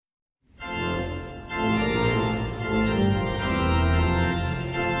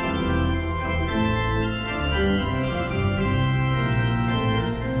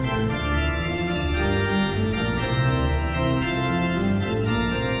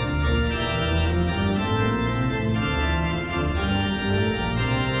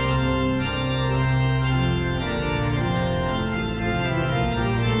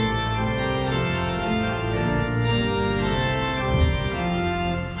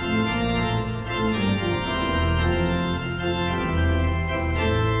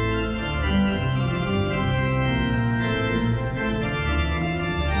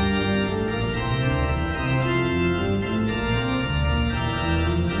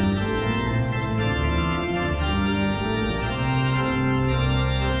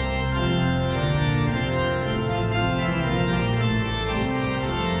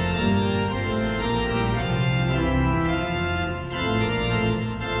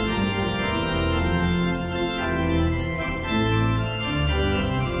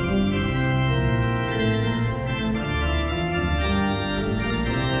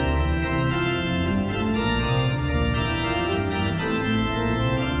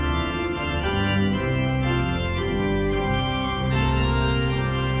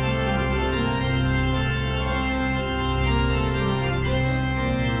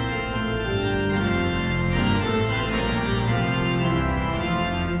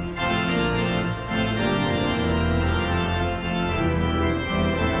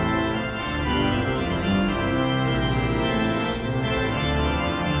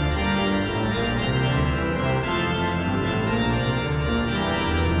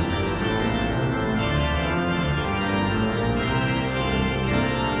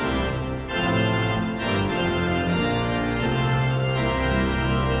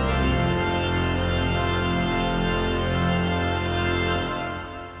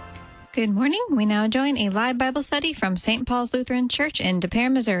Good morning. We now join a live Bible study from St. Paul's Lutheran Church in Des Peres,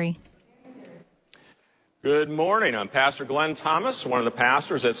 Missouri. Good morning. I'm Pastor Glenn Thomas, one of the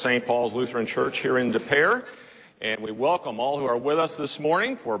pastors at St. Paul's Lutheran Church here in Des Peres. And we welcome all who are with us this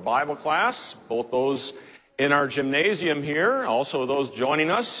morning for Bible class, both those in our gymnasium here, also those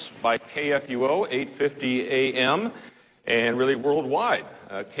joining us by KFUO 850 AM, and really worldwide,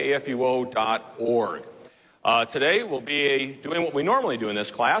 kfuo.org. Today we'll be doing what we normally do in this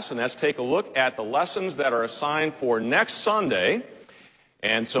class, and that's take a look at the lessons that are assigned for next Sunday.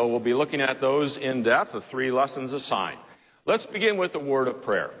 And so we'll be looking at those in depth, the 3 lessons assigned. Let's begin with the word of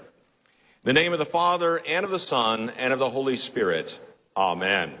prayer. In the name of the Father, and of the Son, and of the Holy Spirit.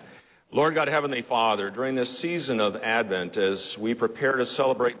 Amen. Lord God, Heavenly Father, during this season of Advent, as we prepare to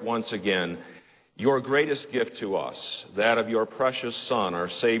celebrate once again your greatest gift to us, that of your precious Son, our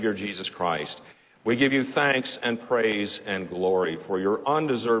Savior Jesus Christ, we give you thanks and praise and glory for your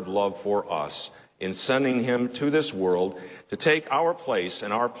undeserved love for us in sending him to this world to take our place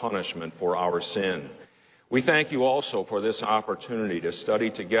and our punishment for our sin. We thank you also for this opportunity to study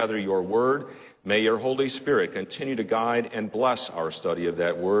together your word. May your Holy Spirit continue to guide and bless our study of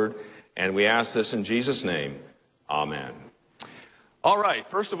that word. And we ask this in Jesus' name. Amen. All right,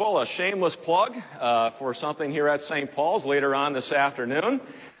 first of all, a shameless plug for something here at St. Paul's later on this afternoon.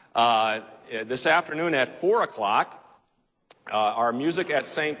 This afternoon at 4 o'clock, our Music at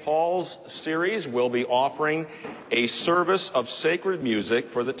St. Paul's series will be offering a service of sacred music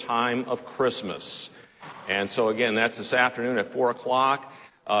for the time of Christmas. And so again, that's this afternoon at 4 o'clock.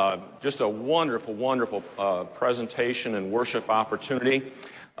 Just a wonderful, wonderful presentation and worship opportunity.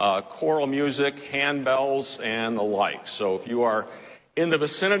 Choral music, handbells, and the like. So if you are in the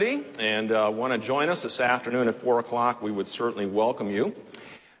vicinity and want to join us this afternoon at 4 o'clock, we would certainly welcome you.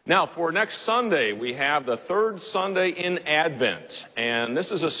 Now, for next Sunday, we have the 3rd Sunday in Advent, and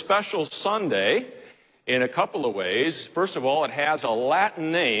this is a special Sunday in a couple of ways. First of all, it has a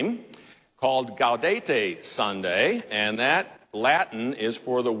Latin name called Gaudete Sunday, and that Latin is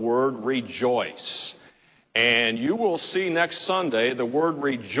for the word rejoice. And you will see next Sunday the word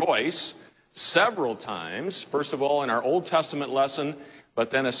rejoice several times, first of all in our Old Testament lesson,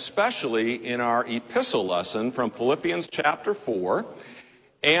 but then especially in our epistle lesson from Philippians chapter 4.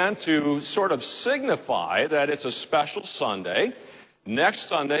 And to sort of signify that it's a special Sunday, next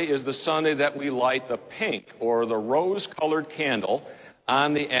Sunday is the Sunday that we light the pink or the rose-colored candle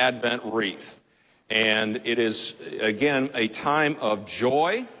on the Advent wreath. And it is, again, a time of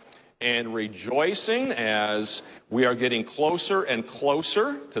joy and rejoicing as we are getting closer and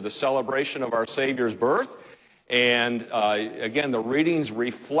closer to the celebration of our Savior's birth. And again, the readings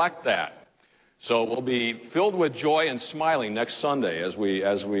reflect that. So we'll be filled with joy and smiling next Sunday as we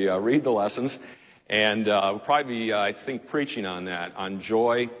read the lessons. And we'll probably be, I think, preaching on that, on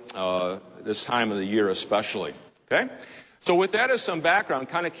joy this time of the year especially. Okay? So with that as some background,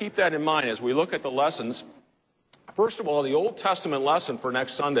 kind of keep that in mind as we look at the lessons. First of all, the Old Testament lesson for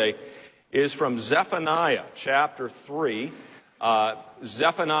next Sunday is from Zephaniah chapter 3.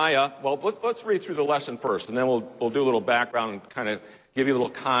 Zephaniah, well, let's read through the lesson first, and then we'll do a little background and kind of give you a little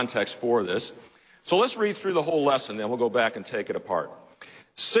context for this. So let's read through the whole lesson, then we'll go back and take it apart.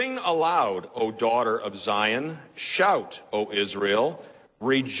 Sing aloud, O daughter of Zion. Shout, O Israel.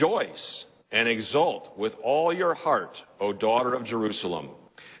 Rejoice and exult with all your heart, O daughter of Jerusalem.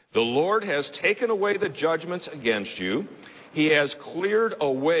 The Lord has taken away the judgments against you. He has cleared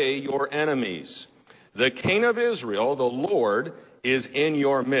away your enemies. The King of Israel, the Lord, is in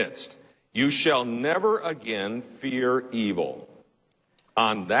your midst. You shall never again fear evil.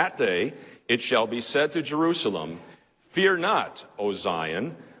 On that day it shall be said to Jerusalem, Fear not, O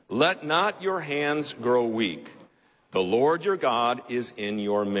Zion, let not your hands grow weak. The Lord your God is in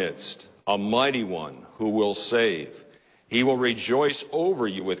your midst, a mighty one who will save. He will rejoice over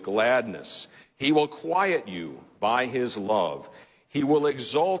you with gladness. He will quiet you by his love. He will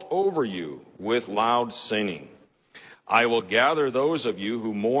exult over you with loud singing. I will gather those of you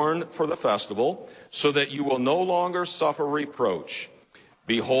who mourn for the festival, so that you will no longer suffer reproach.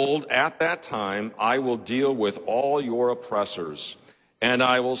 Behold, at that time I will deal with all your oppressors, and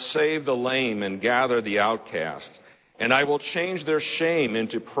I will save the lame and gather the outcast, and I will change their shame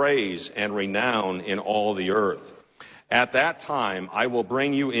into praise and renown in all the earth. At that time I will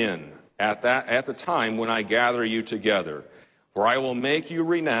bring you in, at the time when I gather you together, for I will make you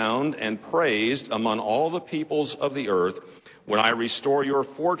renowned and praised among all the peoples of the earth, when I restore your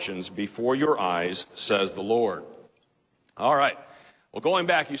fortunes before your eyes, says the Lord. All right. Well, going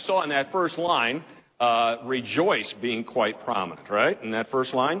back, you saw in that first line, rejoice being quite prominent, right? In that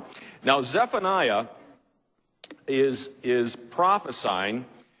first line. Now, Zephaniah is prophesying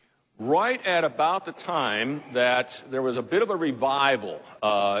right at about the time that there was a bit of a revival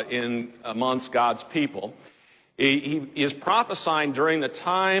amongst God's people. He is prophesying during the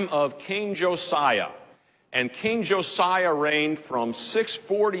time of King Josiah. And King Josiah reigned from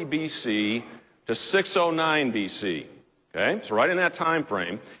 640 B.C. to 609 B.C. Okay, so right in that time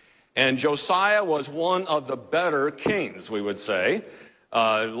frame. And Josiah was one of the better kings, we would say.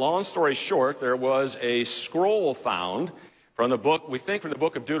 Long story short, there was a scroll found from the book, we think from the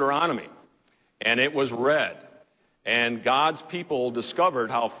book of Deuteronomy. And it was read. And God's people discovered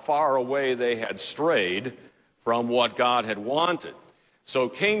how far away they had strayed from what God had wanted. So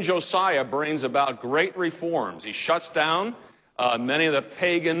King Josiah brings about great reforms. He shuts down many of the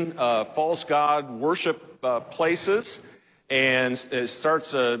pagan false god worship places and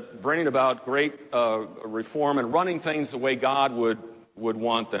starts bringing about great reform and running things the way God would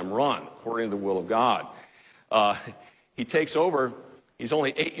want them run, according to the will of God. He takes over. He's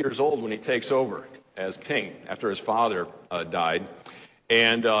only 8 years old when he takes over as king after his father died,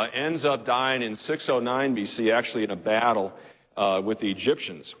 and ends up dying in 609 B.C., actually in a battle with the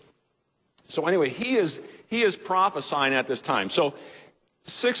Egyptians. So anyway, he is prophesying at this time. So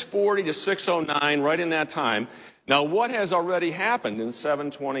 640 to 609, right in that time. Now, what has already happened in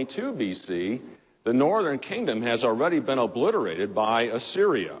 722 B.C.? The northern kingdom has already been obliterated by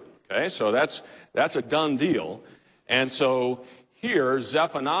Assyria. Okay, so that's a done deal. And so here,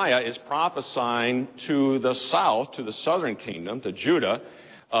 Zephaniah is prophesying to the south, to the southern kingdom, to Judah,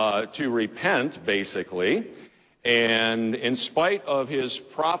 to repent, basically. And in spite of his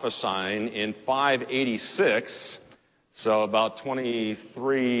prophesying in 586, so about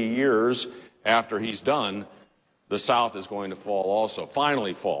 23 years after he's done, the south is going to fall also,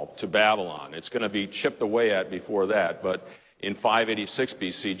 finally fall to Babylon. It's going to be chipped away at before that, but in 586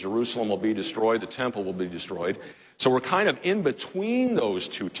 BC, Jerusalem will be destroyed, the temple will be destroyed. So we're kind of in between those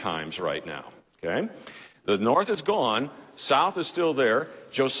two times right now, okay? The north is gone, south is still there,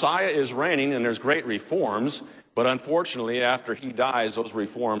 Josiah is reigning, and there's great reforms, but unfortunately, after he dies, those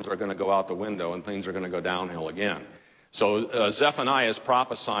reforms are going to go out the window, and things are going to go downhill again. So Zephaniah is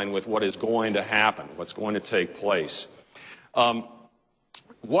prophesying with what is going to happen, what's going to take place.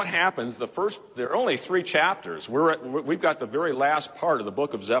 What happens, there are only 3 chapters. We've got the very last part of the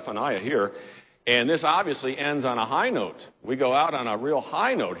book of Zephaniah here, and this obviously ends on a high note. We go out on a real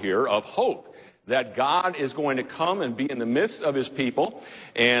high note here of hope that God is going to come and be in the midst of his people,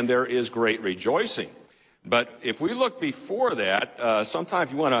 and there is great rejoicing. But if we look before that,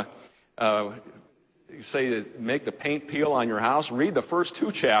 sometimes you want to make the paint peel on your house, read the first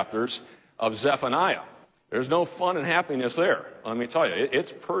 2 chapters of Zephaniah. There's no fun and happiness there. Let me tell you,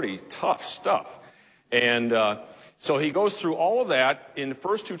 it's pretty tough stuff. And so he goes through all of that in the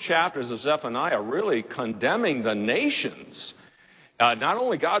first 2 chapters of Zephaniah, really condemning the nations. Not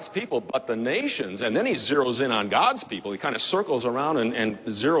only God's people, but the nations. And then he zeroes in on God's people. He kind of circles around and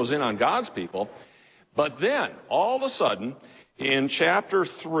zeroes in on God's people. But then, all of a sudden, in chapter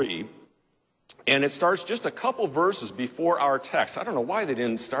 3, and it starts just a couple verses before our text. I don't know why they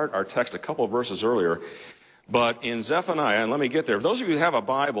didn't start our text a couple verses earlier. But in Zephaniah, and let me get there. Those of you who have a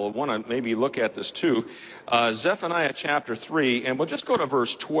Bible want to maybe look at this too. Zephaniah chapter 3, and we'll just go to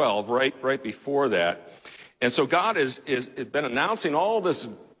verse 12 right before that. And so God has been announcing all this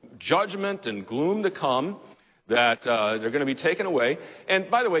judgment and gloom to come, that they're going to be taken away. And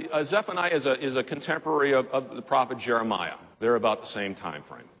by the way, Zephaniah is a contemporary of the prophet Jeremiah. They're about the same time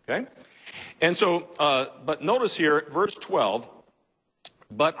frame, okay? And so, but notice here, verse 12,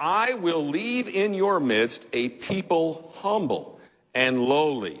 "But I will leave in your midst a people humble and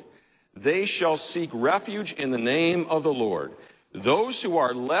lowly. They shall seek refuge in the name of the Lord. Those who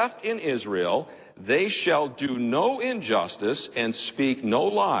are left in Israel, they shall do no injustice and speak no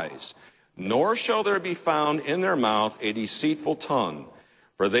lies. Nor shall there be found in their mouth a deceitful tongue.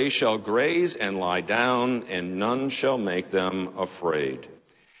 For they shall graze and lie down, and none shall make them afraid."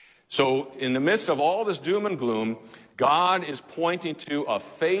 So in the midst of all this doom and gloom, God is pointing to a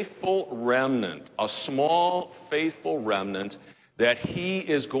faithful remnant, a small faithful remnant that he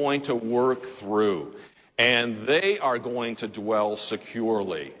is going to work through. And they are going to dwell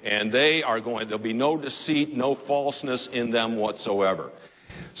securely. And there'll be no deceit, no falseness in them whatsoever.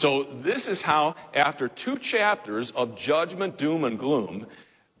 So this is how, after 2 chapters of judgment, doom, and gloom,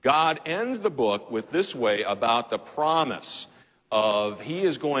 God ends the book with this way about the promise of he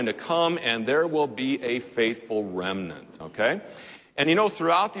is going to come and there will be a faithful remnant, okay? And you know,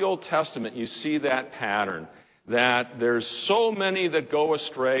 throughout the Old Testament, you see that pattern, that there's so many that go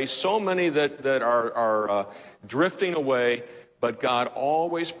astray, so many that are drifting away, but God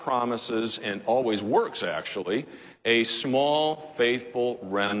always promises and always works, actually, a small, faithful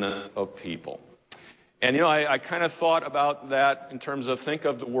remnant of people. And, I kind of thought about that in terms of think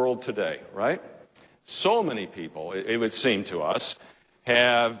of the world today, right? So many people, it would seem to us,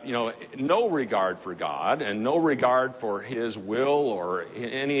 have, no regard for God and no regard for His will or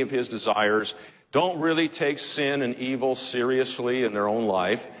any of His desires, don't really take sin and evil seriously in their own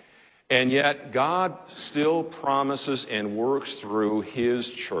life. And yet God still promises and works through His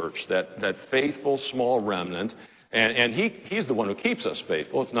church, that faithful small remnant. And He's the one who keeps us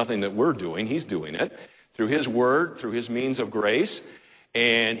faithful. It's nothing that we're doing. He's doing it through His word, through His means of grace.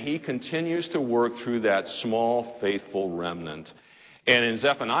 And He continues to work through that small, faithful remnant. And in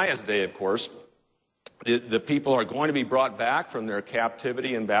Zephaniah's day, of course, the people are going to be brought back from their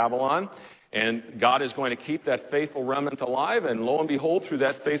captivity in Babylon. And God is going to keep that faithful remnant alive. And lo and behold, through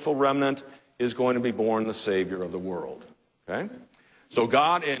that faithful remnant is going to be born the Savior of the world. Okay? So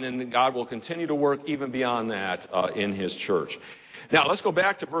God, and God will continue to work even beyond that in His church. Now, let's go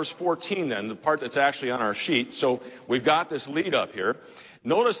back to verse 14 then, the part that's actually on our sheet. So we've got this lead up here.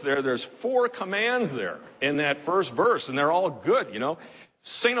 Notice there's 4 commands there in that first verse, and they're all good,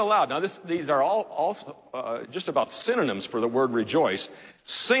 Sing aloud. Now, these are all also just about synonyms for the word rejoice.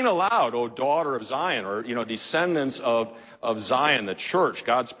 Sing aloud, O daughter of Zion, or, descendants of Zion, the church,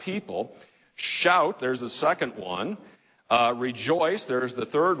 God's people. Shout, there's the second one. Rejoice, there's the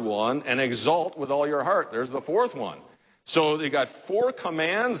third one. And exult with all your heart, there's the fourth one. So they got 4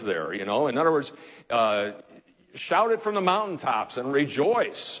 commands there, In other words, shout it from the mountaintops and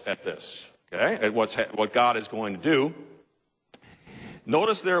rejoice at this, okay, at what God is going to do.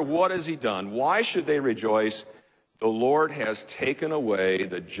 Notice there, what has He done? Why should they rejoice? The Lord has taken away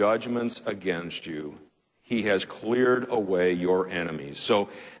the judgments against you. He has cleared away your enemies. So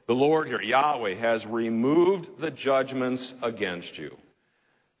the Lord here, Yahweh, has removed the judgments against you.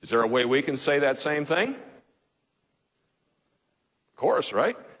 Is there a way we can say that same thing? Of course,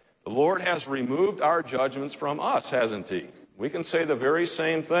 right? The Lord has removed our judgments from us, hasn't He? We can say the very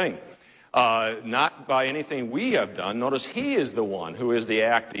same thing. Not by anything we have done. Notice He is the one who is the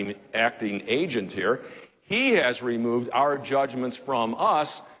acting agent here. He has removed our judgments from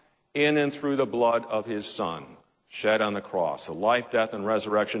us in and through the blood of His Son, shed on the cross, the life, death, and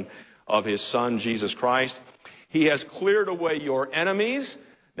resurrection of His Son, Jesus Christ. He has cleared away your enemies.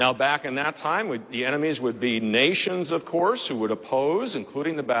 Now, back in that time, the enemies would be nations, of course, who would oppose,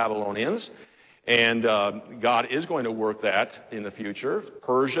 including the Babylonians. And God is going to work that in the future.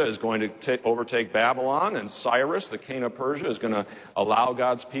 Persia is going to overtake Babylon, and Cyrus, the king of Persia, is going to allow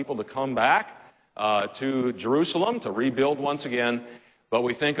God's people to come back to Jerusalem to rebuild once again. But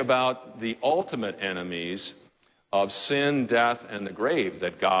we think about the ultimate enemies of sin, death, and the grave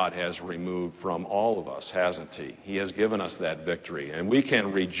that God has removed from all of us, hasn't He? He has given us that victory, and we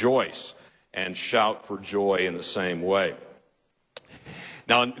can rejoice and shout for joy in the same way.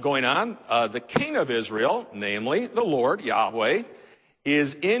 Now, going on, the King of Israel, namely the Lord, Yahweh,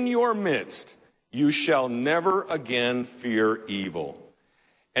 is in your midst. You shall never again fear evil.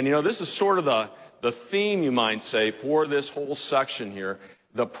 And, this is sort of the theme, you might say, for this whole section here.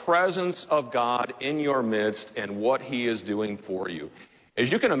 The presence of God in your midst and what He is doing for you. As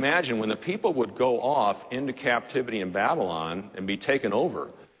you can imagine, when the people would go off into captivity in Babylon and be taken over,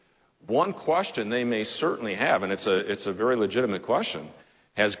 one question they may certainly have, and it's a very legitimate question,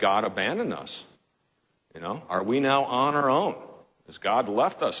 has God abandoned us? Are we now on our own? Has God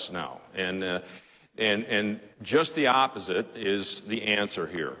left us now? And just the opposite is the answer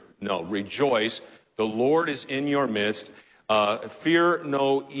here. No, rejoice. The Lord is in your midst. Fear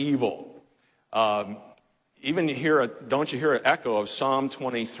no evil. Even don't you hear an echo of Psalm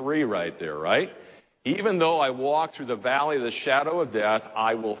 23 right there, right? Even though I walk through the valley of the shadow of death,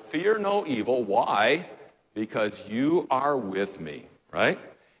 I will fear no evil. Why? Because you are with me, right?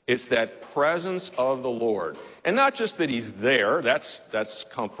 It's that presence of the Lord. And not just that He's there, that's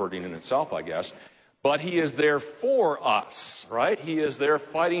comforting in itself, I guess, but He is there for us, right? He is there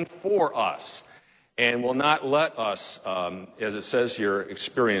fighting for us and will not let us, as it says here,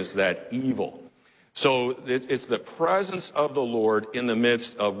 experience that evil. So it's the presence of the Lord in the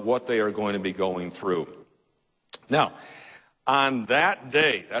midst of what they are going to be going through. Now, on that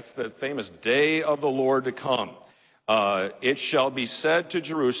day, that's the famous day of the Lord to come, it shall be said to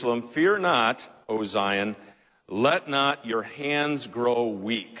Jerusalem, fear not, O Zion, let not your hands grow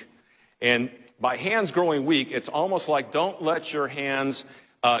weak. And by hands growing weak, it's almost like don't let your hands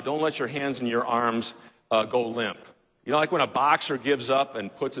and your arms go limp. Like when a boxer gives up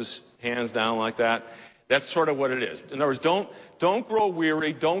and puts his hands down like that. That's sort of what it is. In other words, don't grow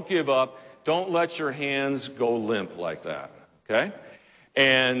weary, don't give up, don't let your hands go limp like that. Okay?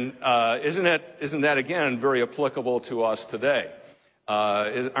 And isn't that, again, very applicable to us today?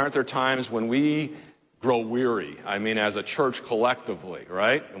 Aren't there times when we grow weary? I mean, as a church collectively,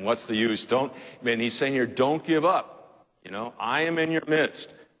 right? And what's the use? He's saying here, don't give up. You know, I am in your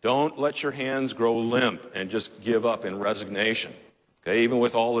midst. Don't let your hands grow limp and just give up in resignation. Okay, even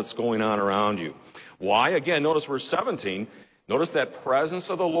with all that's going on around you. Why? Again, notice verse 17. Notice that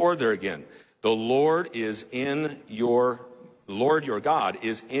presence of the Lord there again. The Lord your God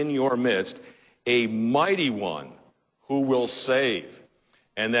is in your midst, a mighty one who will save.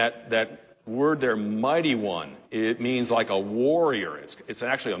 And that word there, mighty one, it means like a warrior. It's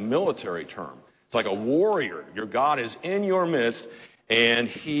actually a military term. It's like a warrior. Your God is in your midst, and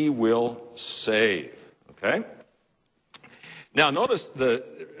he will save. Okay? Now, notice the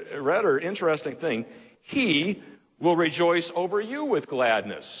rather interesting thing. He will rejoice over you with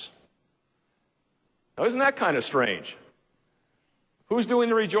gladness. Now, isn't that kind of strange? Who's doing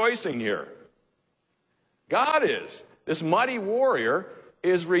the rejoicing here? God is. This mighty warrior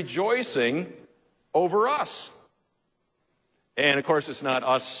is rejoicing over us. And, of course, it's not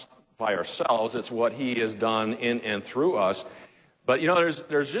us by ourselves. It's what he has done in and through us. But, you know,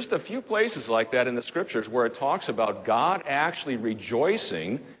 there's just a few places like that in the Scriptures where it talks about God actually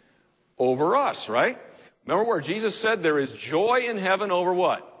rejoicing over us, right? Remember where Jesus said there is joy in heaven over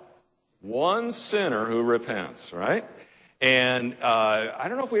what? One sinner who repents, right? And I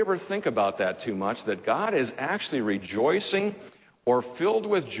don't know if we ever think about that too much, that God is actually rejoicing or filled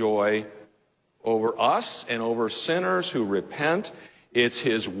with joy over us and over sinners who repent. It's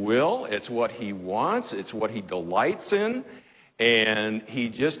his will. It's what he wants. It's what he delights in. And he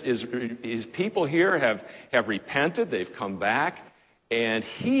just is, his people here have repented. They've come back. And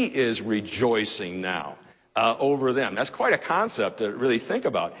he is rejoicing now over them. That's quite a concept to really think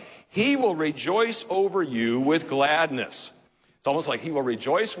about. He will rejoice over you with gladness. It's almost like he will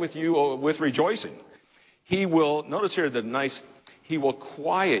rejoice with you with rejoicing. He will, notice here he will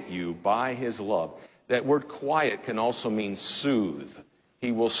quiet you by his love. That word quiet can also mean soothe.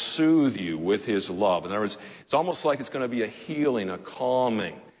 He will soothe you with his love. In other words, it's almost like it's going to be a healing, a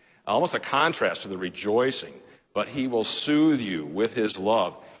calming, almost a contrast to the rejoicing. But he will soothe you with his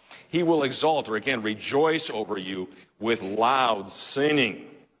love. He will exalt, or again, rejoice over you with loud singing.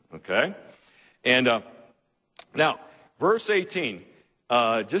 Okay? And now, verse 18,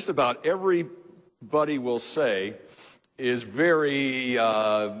 just about everybody will say, is very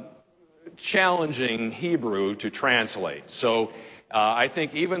challenging Hebrew to translate. So I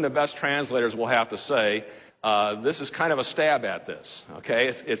think even the best translators will have to say, this is kind of a stab at this. Okay?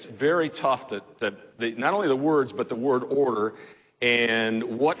 It's very tough that not only the words, but the word order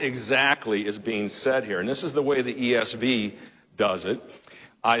and what exactly is being said here. And this is the way the ESV does it.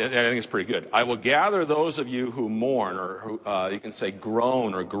 I think it's pretty good. I will gather those of you who mourn, or who, you can say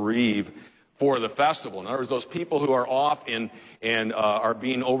groan or grieve for the festival. In other words, those people who are off and are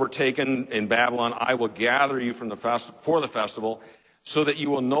being overtaken in Babylon, I will gather you for the festival so that you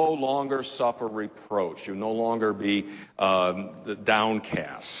will no longer suffer reproach. You will no longer be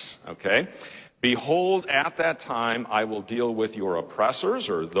downcast. Okay? Behold, at that time I will deal with your oppressors,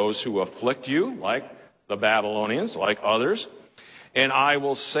 or those who afflict you, like the Babylonians, like others. And I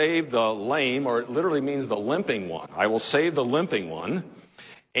will save the lame, or it literally means the limping one. I will save the limping one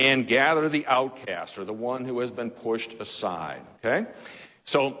and gather the outcast, or the one who has been pushed aside. Okay?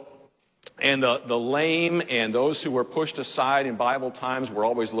 So, and the lame and those who were pushed aside in Bible times were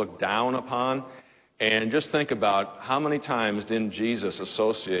always looked down upon. And just think about how many times didn't Jesus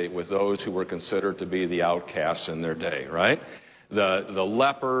associate with those who were considered to be the outcasts in their day, right? The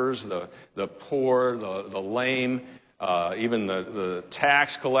lepers, the poor, the lame, even the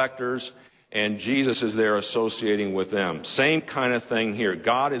tax collectors, and Jesus is there associating with them. Same kind of thing here.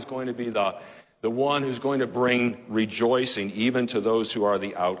 God is going to be the one who's going to bring rejoicing even to those who are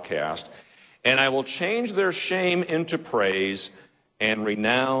the outcast. And I will change their shame into praise and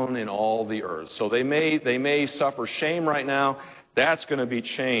renown in all the earth. So they may suffer shame right now. That's going to be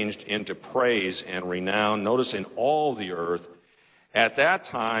changed into praise and renown. Notice, in all the earth. At that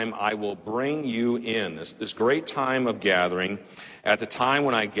time, I will bring you in, this great time of gathering, at the time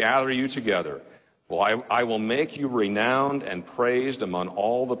when I gather you together. Well, I will make you renowned and praised among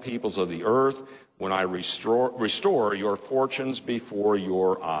all the peoples of the earth when I restore your fortunes before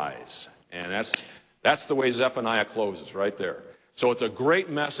your eyes. And that's the way Zephaniah closes right there. So it's a great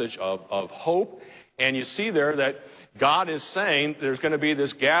message of hope. And you see there that God is saying there's going to be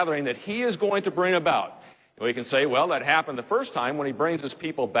this gathering that he is going to bring about. We can say, well, that happened the first time when he brings his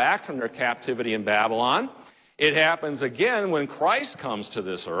people back from their captivity in Babylon. It happens again when Christ comes to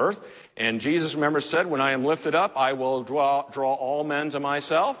this earth. And Jesus, remember, said, when I am lifted up, I will draw all men to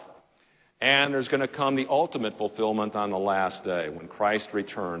myself. And there's going to come the ultimate fulfillment on the last day when Christ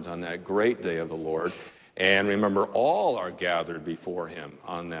returns on that great day of the Lord. And remember, all are gathered before him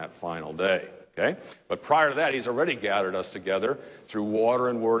on that final day. Okay? But prior to that, he's already gathered us together through water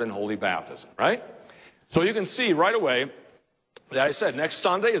and word and holy baptism, right? So you can see right away that I said next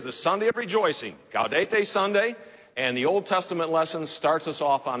Sunday is the Sunday of rejoicing, Gaudete Sunday, and the Old Testament lesson starts us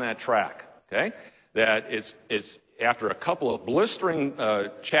off on that track, okay? That it's after a couple of blistering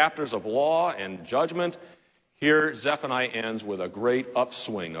chapters of law and judgment, here Zephaniah ends with a great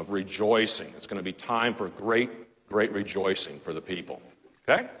upswing of rejoicing. It's going to be time for great rejoicing for the people,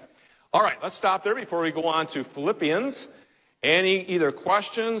 okay? All right, let's stop there before we go on to Philippians. Any either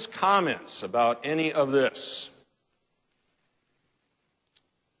questions, comments about any of this?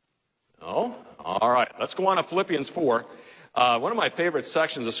 No? All right, let's go on to Philippians 4. One of my favorite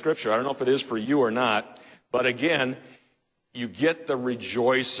sections of Scripture. I don't know if it is for you or not, but again, you get the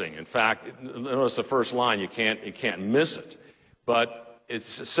rejoicing. In fact, notice the first line, you can't miss it. But it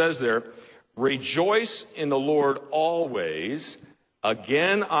says there, rejoice in the Lord always.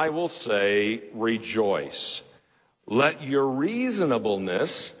 Again, I will say, rejoice. Let your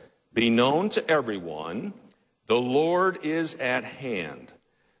reasonableness be known to everyone. The Lord is at hand.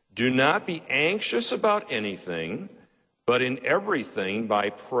 Do not be anxious about anything, but in everything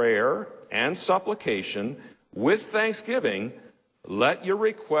by prayer and supplication with thanksgiving, let your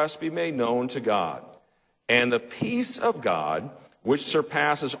requests be made known to God. And the peace of God, which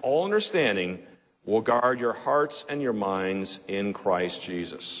surpasses all understanding, will guard your hearts and your minds in Christ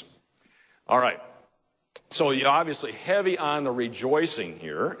Jesus. All right. So you're obviously heavy on the rejoicing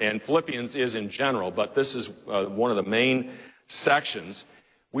here, and Philippians is in general, but this is one of the main sections.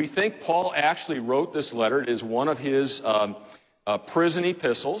 We think Paul actually wrote this letter. It is one of his prison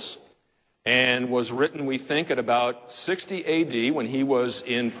epistles and was written, we think, at about 60 A.D. when he was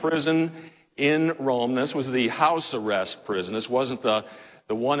in prison in Rome. This was the house arrest prison. This wasn't the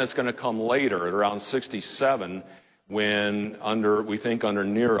one that's going to come later at around 67 when we think under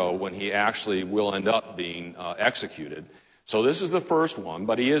Nero, when he actually will end up being executed. So this is the first one,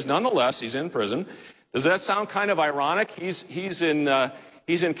 but he's in prison. Does that sound kind of ironic? He's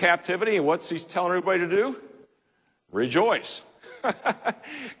in captivity, and what's he telling everybody to do? Rejoice.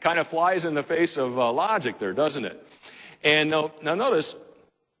 Kind of flies in the face of logic there, doesn't it? And now notice,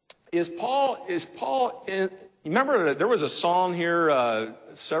 is Paul in, remember there was a song here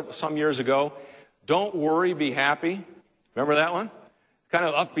some years ago, Don't Worry, Be Happy. Remember that one? Kind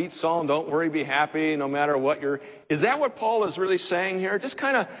of upbeat song, Don't Worry, Be Happy, no matter what is that what Paul is really saying here? Just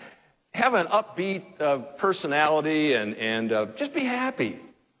kind of have an upbeat personality and just be happy.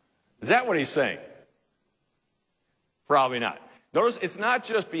 Is that what he's saying? Probably not. Notice it's not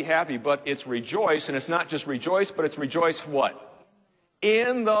just be happy, but it's rejoice, and it's not just rejoice, but it's rejoice what?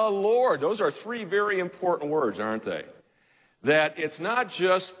 In the Lord. Those are three very important words, aren't they? That it's not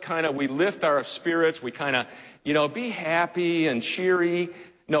just kind of we lift our spirits, we kind of, be happy and cheery.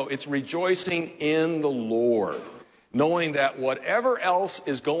 No, it's rejoicing in the Lord. Knowing that whatever else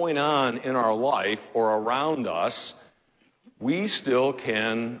is going on in our life or around us, we still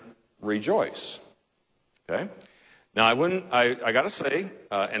can rejoice. Okay? Now, I got to say,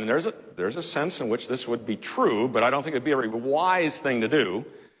 and there's a sense in which this would be true, but I don't think it'd be a very wise thing to do,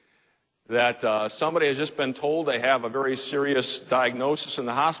 that somebody has just been told they have a very serious diagnosis in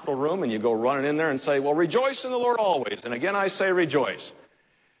the hospital room, and you go running in there and say, well, rejoice in the Lord always. And again, I say rejoice.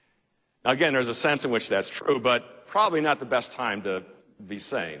 Now, again, there's a sense in which that's true, but probably not the best time to be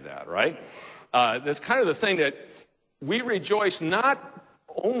saying that, right? That's kind of the thing that we rejoice not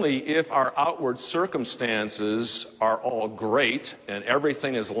only if our outward circumstances are all great and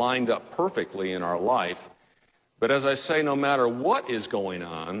everything is lined up perfectly in our life, but as I say, no matter what is going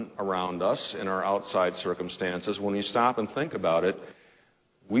on around us in our outside circumstances, when you stop and think about it,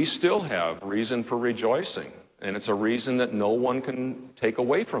 we still have reason for rejoicing. And it's a reason that no one can take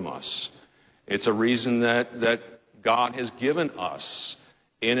away from us. It's a reason that God has given us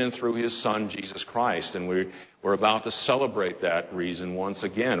in and through his Son, Jesus Christ. And we're about to celebrate that reason once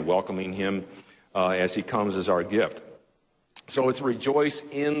again, welcoming him as he comes as our gift. So it's rejoice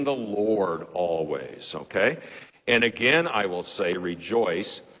in the Lord always, okay? And again, I will say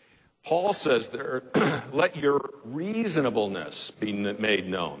rejoice. Paul says there, let your reasonableness be made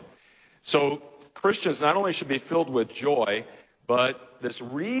known. So Christians not only should be filled with joy, but this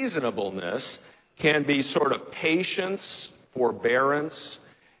reasonableness can be sort of patience, forbearance,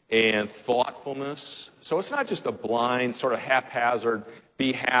 and thoughtfulness. So it's not just a blind, sort of haphazard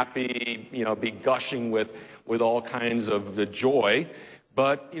be happy, be gushing with all kinds of the joy,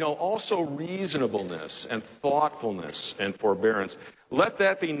 but, also reasonableness and thoughtfulness and forbearance. Let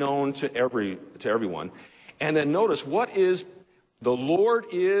that be known to everyone. And then notice, the Lord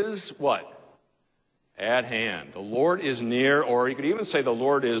is what? At hand. The Lord is near, or you could even say the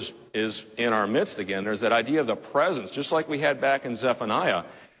Lord is in our midst again. There's that idea of the presence, just like we had back in Zephaniah,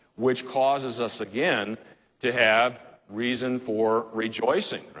 which causes us again to have reason for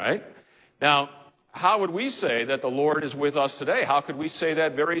rejoicing, right? Now, how would we say that the Lord is with us today? How could we say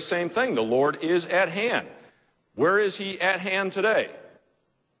that very same thing? The Lord is at hand. Where is he at hand today?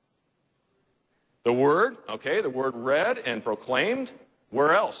 The Word, okay, the Word read and proclaimed.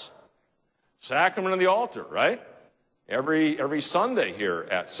 Where else? Sacrament of the altar, right? Every Sunday here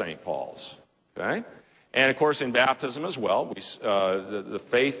at St. Paul's, okay? And, of course, in baptism as well, the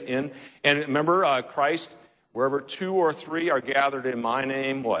faith in. And remember, Christ, wherever 2 or 3 are gathered in my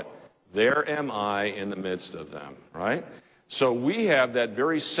name, what? There am I in the midst of them, right? So we have that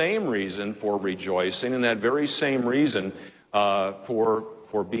very same reason for rejoicing and that very same reason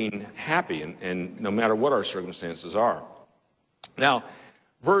for being happy, and no matter what our circumstances are. Now,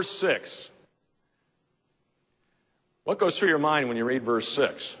 verse 6. What goes through your mind when you read verse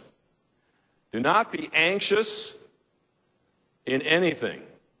 6? Do not be anxious in anything.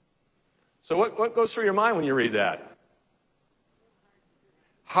 So what goes through your mind when you read that?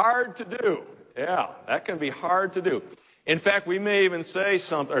 Hard to do. Yeah, that can be hard to do. In fact, we may even say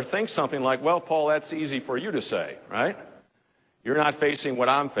something or think something like, well, Paul, that's easy for you to say, right? You're not facing what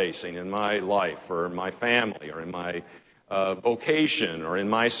I'm facing in my life or in my family or in my vocation or in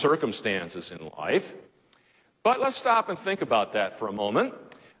my circumstances in life. But let's stop and think about that for a moment.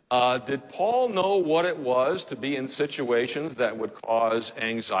 Did Paul know what it was to be in situations that would cause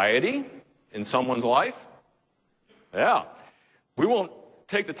anxiety in someone's life? Yeah. We won't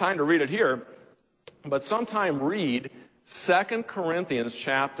take the time to read it here, but sometime read 2 Corinthians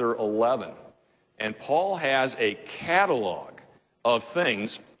chapter 11. And Paul has a catalog of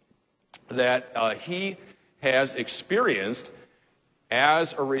things that he has experienced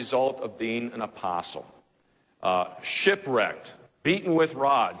as a result of being an apostle. Shipwrecked, beaten with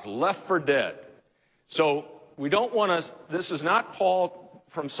rods, left for dead. So we don't want to, this is not Paul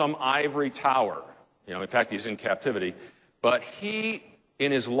from some ivory tower. In fact, he's in captivity. But he,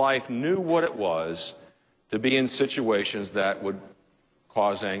 in his life, knew what it was to be in situations that would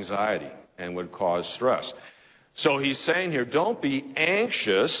cause anxiety and would cause stress. So he's saying here, don't be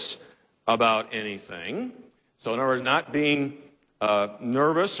anxious about anything. So in other words, not being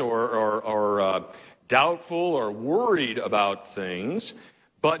nervous or doubtful or worried about things,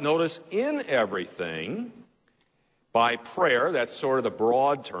 but notice in everything, by prayer, that's sort of the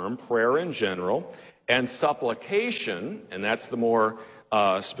broad term, prayer in general, and supplication, and that's the more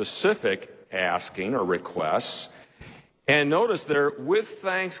specific asking or requests. And notice there, with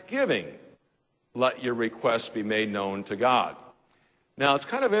thanksgiving, let your requests be made known to God. Now, it's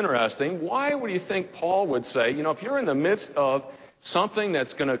kind of interesting. Why would you think Paul would say, if you're in the midst of something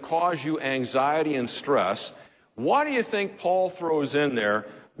that's going to cause you anxiety and stress, why do you think Paul throws in there,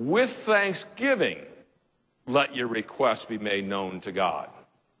 with thanksgiving, let your requests be made known to God?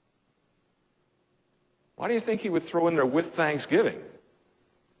 Why do you think he would throw in there, with thanksgiving?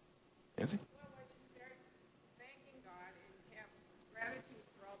 Nancy? Well, when you start thanking God and have gratitude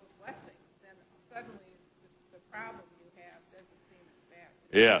for all the blessings, then suddenly the problem you have doesn't seem as bad.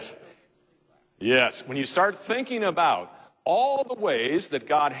 Yes. Yes. When you start thinking about all the ways that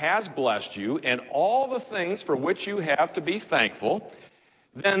God has blessed you and all the things for which you have to be thankful,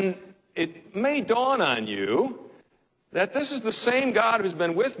 then it may dawn on you that this is the same God who's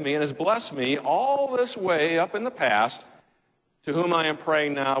been with me and has blessed me all this way up in the past, to whom I am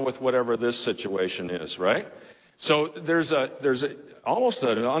praying now with whatever this situation is, right? So there's almost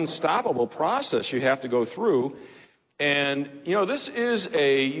an unstoppable process you have to go through. And, this is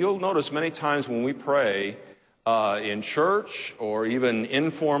you'll notice many times when we pray in church or even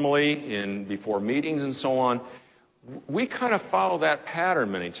informally before meetings and so on, we kind of follow that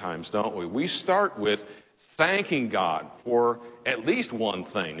pattern many times, don't we? We start with thanking God for at least one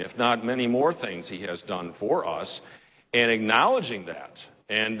thing, if not many more things he has done for us, and acknowledging that.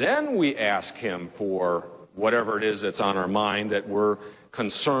 And then we ask him for whatever it is that's on our mind that we're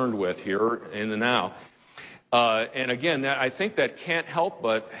concerned with here in the now. And again, I think that can't help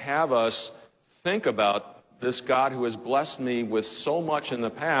but have us think about this God who has blessed me with so much in the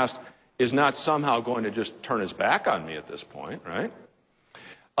past is not somehow going to just turn his back on me at this point, right?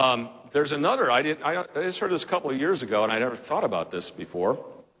 There's another, I just heard this a couple of years ago, and I never thought about this before.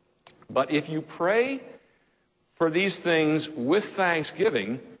 But if you pray for these things with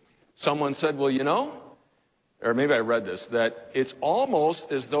thanksgiving, someone said, well, you know, or maybe I read this, that it's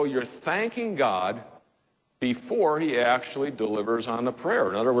almost as though you're thanking God before he actually delivers on the prayer.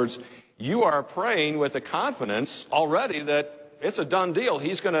 In other words, you are praying with the confidence already that it's a done deal.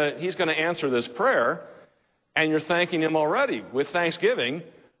 He's going to answer this prayer, and you're thanking him already with thanksgiving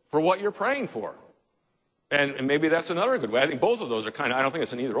for what you're praying for. And maybe that's another good way. I think both of those are I don't think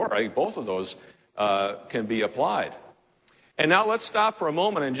it's an either or. I think both of those can be applied. And now let's stop for a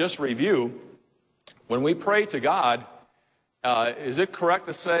moment and just review. When we pray to God, is it correct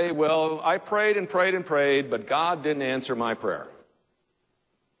to say, well, I prayed and prayed and prayed, but God didn't answer my prayer?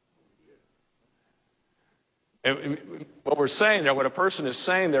 And what we're saying there, what a person is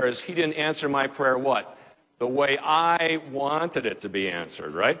saying there is, he didn't answer my prayer what? The way I wanted it to be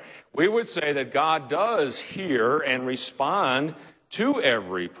answered, right? We would say that God does hear and respond to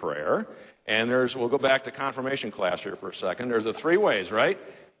every prayer. And we'll go back to confirmation class here for a second. There's the three ways, right?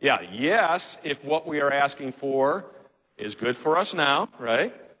 Yeah, yes, if what we are asking for is good for us now,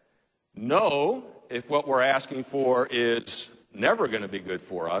 right? No, if what we're asking for is never going to be good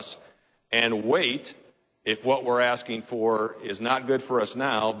for us. And wait, if what we're asking for is not good for us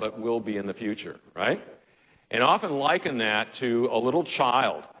now, but will be in the future, right? And often liken that to a little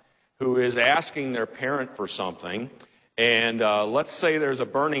child who is asking their parent for something. And let's say there's a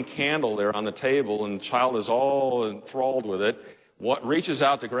burning candle there on the table, and the child is all enthralled with it. What reaches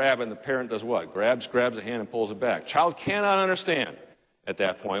out to grab it, and the parent does what? Grabs a hand and pulls it back. Child cannot understand at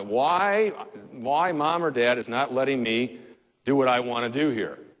that point why mom or dad is not letting me do what I want to do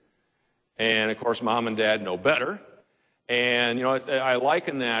here. And of course, mom and dad know better. And, you know, I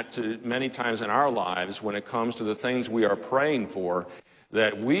liken that to many times in our lives when it comes to the things we are praying for,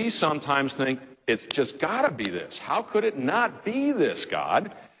 that we sometimes think it's just got to be this. How could it not be this,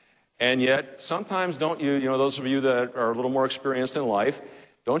 God? And yet, sometimes don't you, those of you that are a little more experienced in life,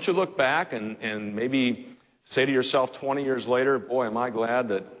 don't you look back and maybe say to yourself 20 years later, boy, am I glad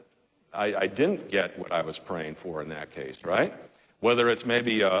that I didn't get what I was praying for in that case, right? Whether it's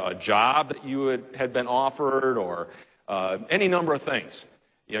maybe a job that you had been offered or any number of things.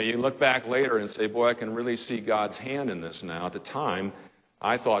 You know, you look back later and say, boy, I can really see God's hand in this now. At the time,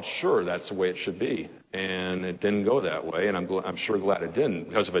 I thought, sure, that's the way it should be. And it didn't go that way, and I'm sure glad it didn't.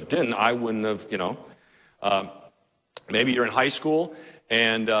 Because if it didn't, I wouldn't have, maybe you're in high school,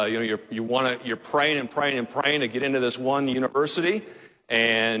 and, you're praying and praying and praying to get into this one university,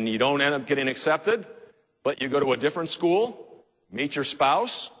 and you don't end up getting accepted, but you go to a different school, meet your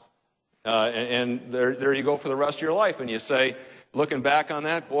spouse, and there you go for the rest of your life. And you say, looking back on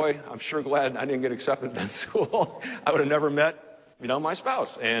that, boy, I'm sure glad I didn't get accepted to that school. I would have never met, my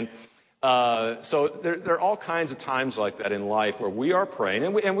spouse. And so there are all kinds of times like that in life where we are praying,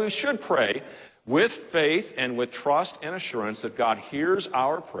 and we should pray with faith and with trust and assurance that God hears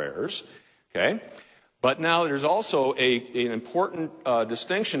our prayers, okay? But now there's also an important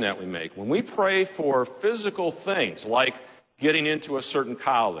distinction that we make. When we pray for physical things like getting into a certain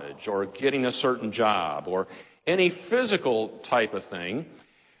college or getting a certain job or any physical type of thing,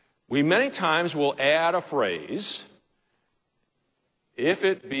 we many times will add a phrase, if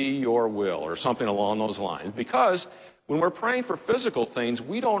it be your will, or something along those lines. Because when we're praying for physical things,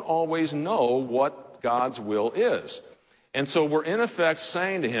 we don't always know what God's will is. And so we're in effect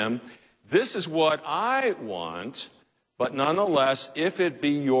saying to him, this is what I want, but nonetheless, if it be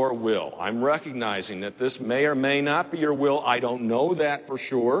your will. I'm recognizing that this may or may not be your will. I don't know that for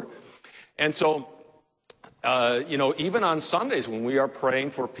sure. And so, even on Sundays when we are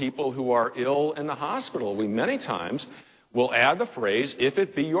praying for people who are ill in the hospital, we many times will add the phrase, if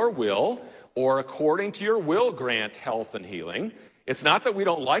it be your will, or according to your will, grant health and healing. It's not that we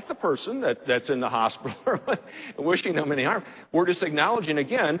don't like the person that's in the hospital or wishing them any harm. We're just acknowledging,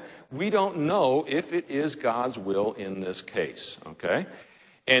 again, we don't know if it is God's will in this case, okay?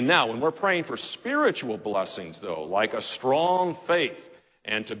 And now, when we're praying for spiritual blessings, though, like a strong faith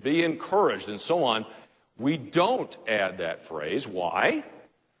and to be encouraged and so on, we don't add that phrase. Why?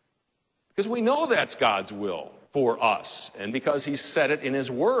 Because we know that's God's will for us, and because he said it in his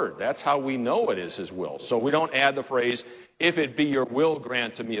word. That's how we know it is his will. So we don't add the phrase, if it be your will,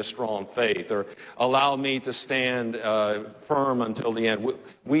 grant to me a strong faith, or allow me to stand firm until the end.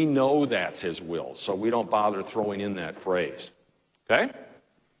 We know that's his will, so we don't bother throwing in that phrase. Okay?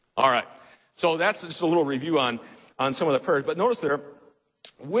 All right. So that's just a little review on some of the prayers. But notice there,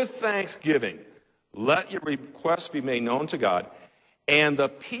 with thanksgiving, let your requests be made known to God, and the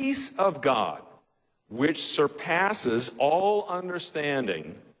peace of God, which surpasses all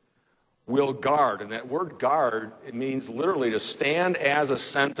understanding, will guard. And that word guard, it means literally to stand as a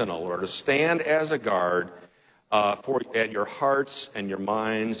sentinel or to stand as a guard at your hearts and your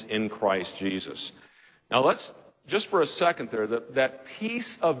minds in Christ Jesus. Now let's, just for a second there, that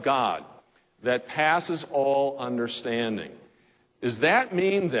peace of God that passes all understanding. Does that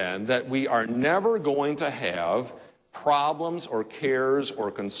mean then that we are never going to have problems or cares or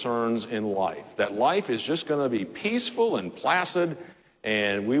concerns in life? That life is just going to be peaceful and placid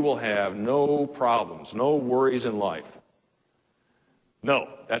and we will have no problems, no worries in life? No,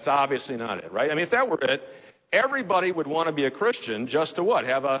 that's obviously not it, right? I mean, if that were it, everybody would want to be a Christian just to what?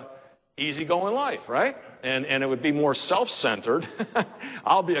 Have a easygoing life, right? And it would be more self-centered.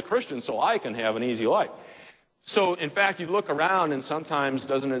 I'll be a Christian so I can have an easy life. So, in fact, you look around and sometimes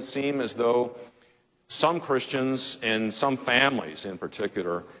doesn't it seem as though some Christians and some families in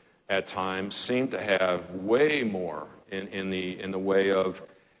particular at times seem to have way more in the way of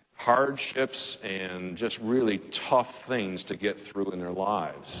hardships and just really tough things to get through in their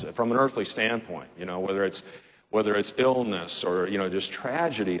lives from an earthly standpoint, you know, whether it's illness or, you know, just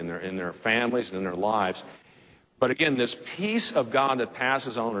tragedy in their families and in their lives. But again, this peace of God that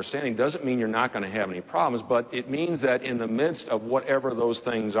passes all understanding doesn't mean you're not going to have any problems, but it means that in the midst of whatever those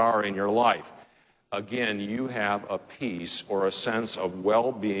things are in your life, again, you have a peace or a sense of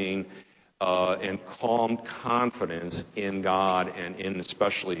well-being and calm confidence in God and in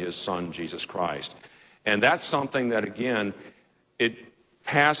especially His Son, Jesus Christ. And that's something that, again, it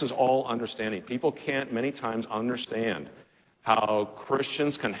passes all understanding. People can't many times understand how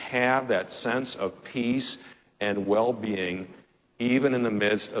Christians can have that sense of peace and well-being even in the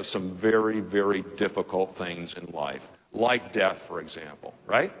midst of some very, very difficult things in life, like death, for example,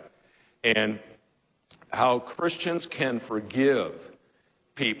 right? And how Christians can forgive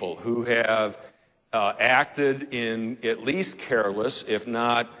people who have acted in at least careless, if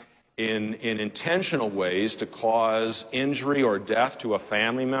not in intentional ways to cause injury or death to a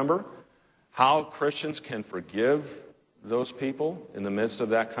family member, how Christians can forgive those people in the midst of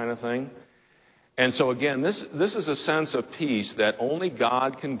that kind of thing. And so again, this is a sense of peace that only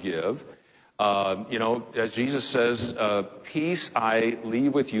God can give. You know, as Jesus says, peace I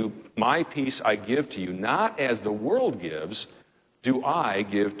leave with you, my peace I give to you, not as the world gives, do I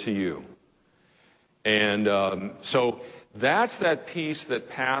give to you. And so that's that peace that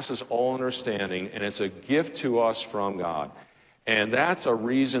passes all understanding, and it's a gift to us from God. And that's a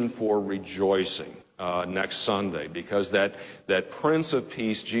reason for rejoicing next Sunday, because that Prince of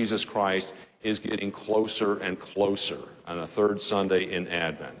Peace, Jesus Christ, is getting closer and closer on the third Sunday in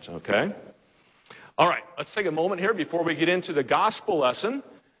Advent, okay? All right, let's take a moment here before we get into the gospel lesson.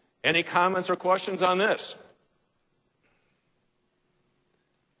 Any comments or questions on this?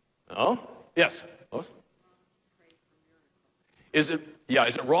 No? Yes? Is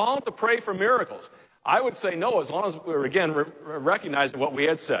it wrong to pray for miracles? I would say no, as long as we're, again, recognizing what we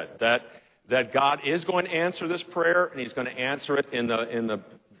had said, that God is going to answer this prayer, and He's going to answer it in the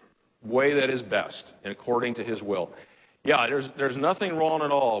way that is best and according to His will. Yeah, there's nothing wrong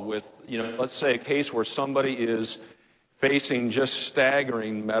at all with, you know, let's say a case where somebody is facing just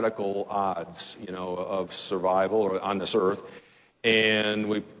staggering medical odds, you know, of survival on this earth, and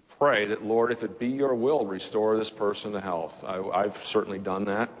we pray that, Lord, if it be your will, restore this person to health. I've certainly done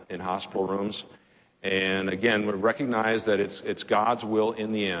that in hospital rooms. And again, we recognize that it's God's will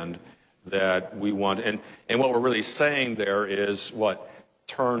in the end that we want. And what we're really saying there is what?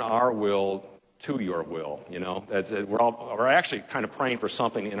 Turn our will to your will, you know. We're actually kind of praying for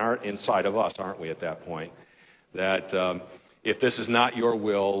something inside of us, aren't we, at that point? That if this is not your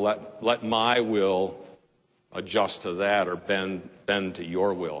will, let my will adjust to that or bend to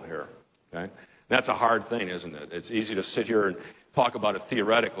your will here, okay? And that's a hard thing, isn't it? It's easy to sit here and talk about it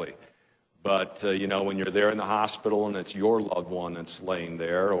theoretically, but, you know, when you're there in the hospital and it's your loved one that's laying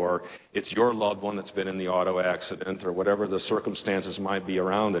there, or it's your loved one that's been in the auto accident, or whatever the circumstances might be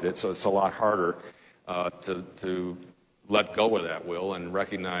around it, it's a lot harder to let go of that will and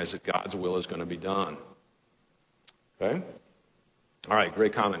recognize that God's will is going to be done. Okay? All right,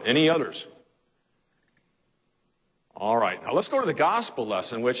 great comment. Any others? All right, now let's go to the gospel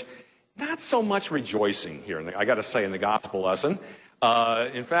lesson, which not so much rejoicing here, I got to say, in the gospel lesson.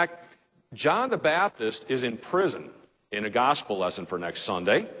 In fact, John the Baptist is in prison in a gospel lesson for next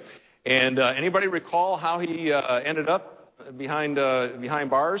Sunday. And anybody recall how he ended up behind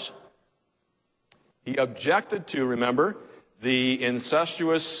bars? He objected to, remember, the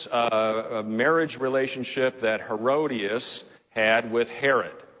incestuous marriage relationship that Herodias had with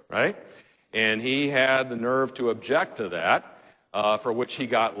Herod, right? And he had the nerve to object to that, for which he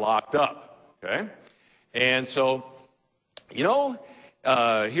got locked up, okay? And so, you know,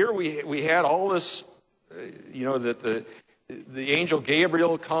 here we had all this, you know, that the angel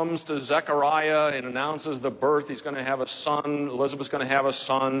Gabriel comes to Zechariah and announces the birth. He's going to have a son. Elizabeth's going to have a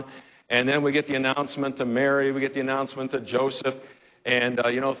son. And then we get the announcement to Mary. We get the announcement to Joseph. And,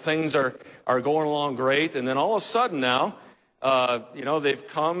 things are going along great. And then all of a sudden now, they've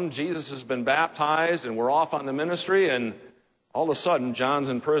come. Jesus has been baptized, and we're off on the ministry. And all of a sudden, John's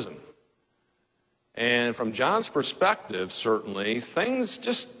in prison. And from John's perspective, certainly, things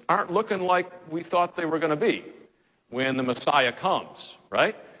just aren't looking like we thought they were going to be when the Messiah comes,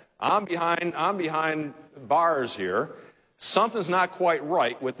 right? I'm behind bars here. Something's not quite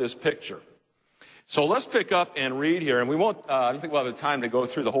right with this picture. So let's pick up and read here, and we won't, I don't think we'll have the time to go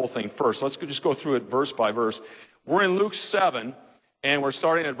through the whole thing first. Let's just go through it verse by verse. We're in Luke 7, and we're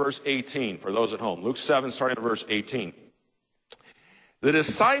starting at verse 18 for those at home. Luke 7, starting at verse 18. The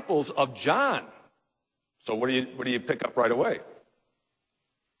disciples of John. So what do you pick up right away?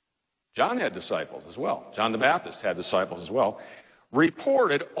 John had disciples as well. John the Baptist had disciples as well.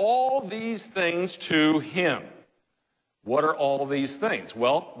 Reported all these things to him. What are all these things?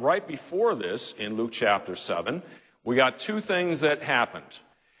 Well, right before this, in Luke chapter 7, we got two things that happened.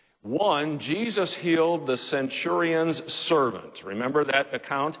 One, Jesus healed the centurion's servant. Remember that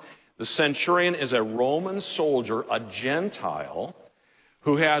account? The centurion is a Roman soldier, a Gentile,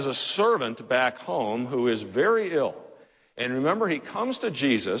 who has a servant back home who is very ill. And remember, he comes to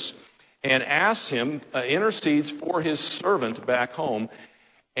Jesus and asks him, intercedes for his servant back home.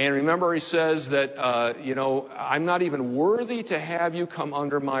 And remember, he says that, I'm not even worthy to have you come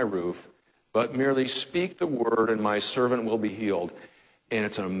under my roof, but merely speak the word and my servant will be healed. And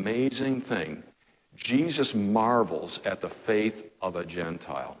it's an amazing thing. Jesus marvels at the faith of a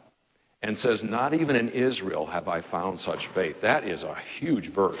Gentile and says, not even in Israel have I found such faith. That is a huge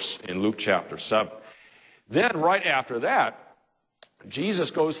verse in Luke chapter 7. Then right after that,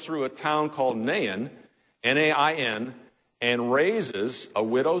 Jesus goes through a town called Nain, N-A-I-N, and raises a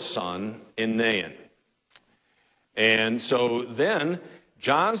widow's son in Nain. And so then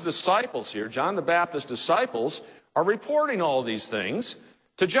John's disciples here, John the Baptist's disciples, are reporting all these things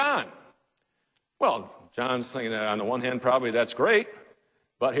to John. Well, John's thinking that on the one hand, probably that's great.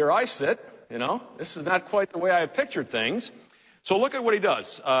 But here I sit, this is not quite the way I had pictured things. So look at what he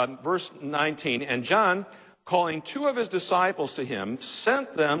does. Verse 19, and John, calling two of his disciples to him,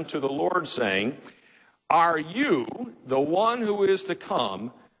 sent them to the Lord, saying, are you the one who is to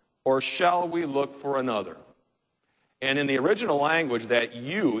come, or shall we look for another? And in the original language, that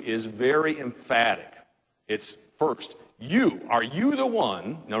you is very emphatic. It's first, you. Are you the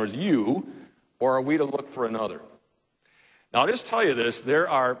one, in other words, you, or are we to look for another? Now, I'll just tell you this. There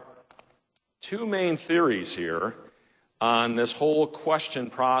are two main theories here on this whole question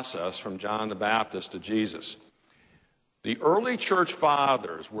process from John the Baptist to Jesus. The early church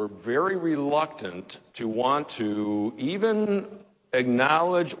fathers were very reluctant to want to even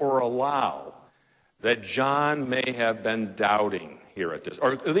acknowledge or allow that John may have been doubting here at this,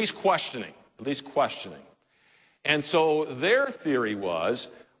 or at least questioning. And so their theory was,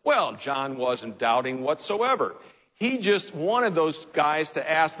 well, John wasn't doubting whatsoever. He just wanted those guys to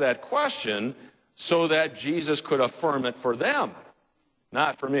ask that question so that Jesus could affirm it for them,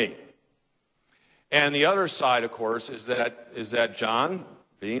 not for me. And the other side, of course, is that John,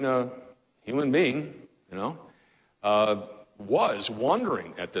 being a human being, was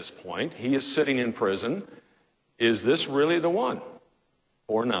wondering at this point. He is sitting in prison. Is this really the one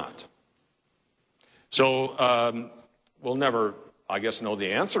or not? So we'll never, I guess, know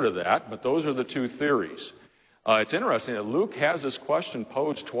the answer to that, but those are the two theories. It's interesting that Luke has this question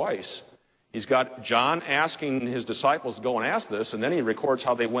posed twice. He's got John asking his disciples to go and ask this, and then he records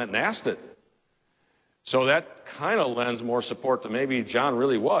how they went and asked it. So that kind of lends more support to maybe John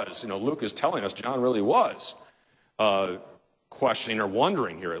really was. Luke is telling us John really was questioning or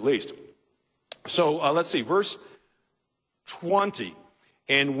wondering here at least. So let's see, verse 20.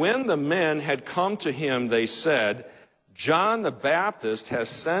 And when the men had come to him, they said, John the Baptist has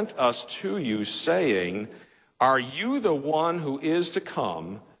sent us to you, saying, are you the one who is to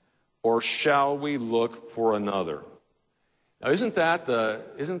come, or shall we look for another? Now, isn't that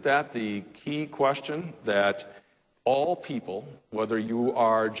the key question that all people, whether you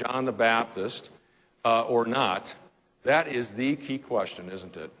are John the Baptist or not, that is the key question,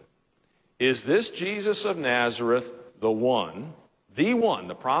 isn't it? Is this Jesus of Nazareth the one,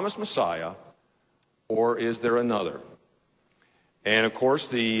 the promised Messiah, or is there another? And of course,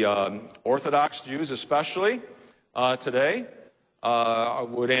 the Orthodox Jews especially today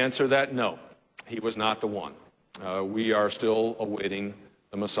would answer that no, he was not the one. We are still awaiting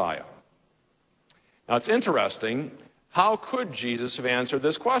the Messiah. Now, it's interesting. How could Jesus have answered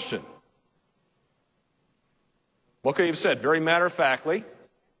this question? What could he have said? Very matter-of-factly.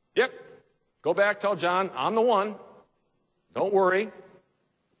 Yep. Go back, tell John, I'm the one. Don't worry. But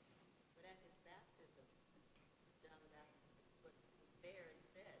at his baptism, John the Baptist was there and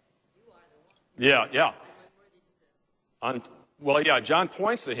said, "You are the one." Yeah. And where did he go? Well, yeah, John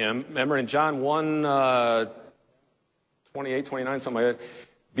points to him. Remember in John 1, 28, 29, something like that.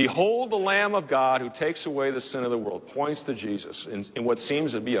 Behold the Lamb of God who takes away the sin of the world. Points to Jesus in what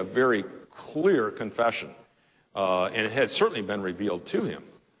seems to be a very clear confession. And it had certainly been revealed to him.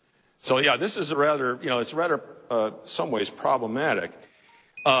 So, yeah, this is a rather, it's rather, some ways problematic.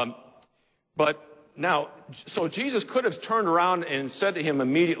 But now, so Jesus could have turned around and said to him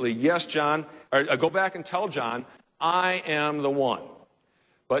immediately, yes, John, or go back and tell John, I am the one.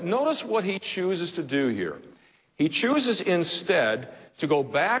 But notice what he chooses to do here. He chooses instead to go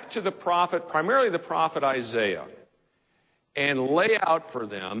back to the prophet, primarily the prophet Isaiah, and lay out for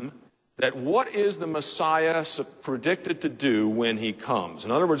them that what is the Messiah predicted to do when he comes. In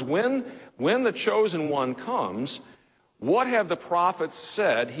other words, when the chosen one comes, what have the prophets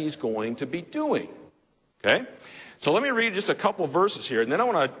said he's going to be doing? Okay? So let me read just a couple of verses here, and then I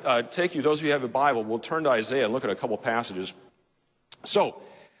want to take you, those of you who have a Bible, we'll turn to Isaiah and look at a couple passages. So,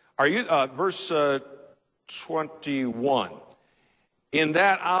 verse 21. In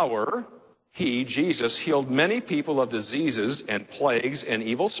that hour, he, Jesus, healed many people of diseases and plagues and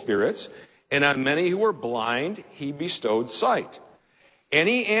evil spirits, and on many who were blind, he bestowed sight. And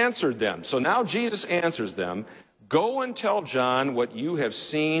he answered them. So now Jesus answers them, go and tell John what you have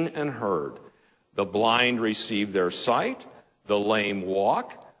seen and heard. The blind receive their sight, the lame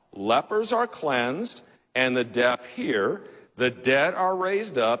walk, lepers are cleansed, and the deaf hear, the dead are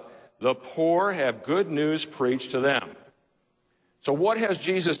raised up, the poor have good news preached to them. So what has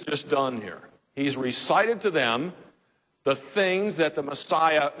Jesus just done here? He's recited to them the things that the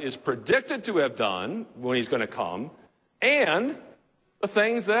Messiah is predicted to have done when he's going to come, and the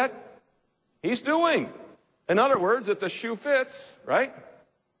things that he's doing. In other words, if the shoe fits, right?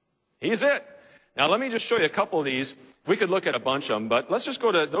 He's it. Now let me just show you a couple of these. We could look at a bunch of them, but let's just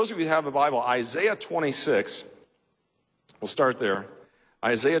go to, those of you who have a Bible, Isaiah 26. We'll start there.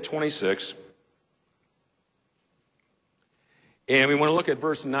 Isaiah 26. And we want to look at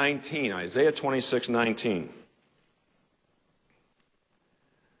verse 19, Isaiah 26, 19.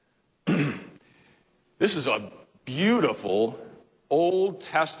 This is a beautiful Old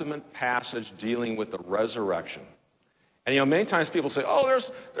Testament passage dealing with the resurrection. And many times people say, oh,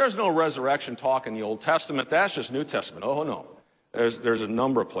 there's no resurrection talk in the Old Testament. That's just New Testament. Oh, no. There's a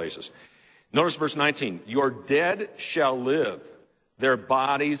number of places. Notice verse 19. Your dead shall live. Their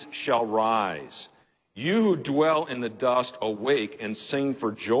bodies shall rise. You who dwell in the dust, awake and sing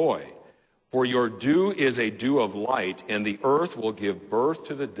for joy. For your dew is a dew of light, and the earth will give birth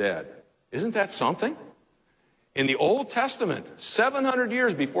to the dead. Isn't that something? In the Old Testament, 700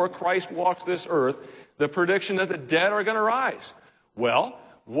 years before Christ walks this earth, the prediction that the dead are going to rise. Well,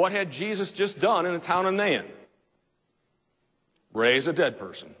 what had Jesus just done in the town of Nain? Raise a dead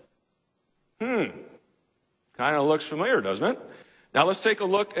person. Kind of looks familiar, doesn't it? Now let's take a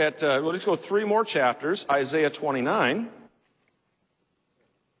look at, let's go 3 more chapters, Isaiah 29.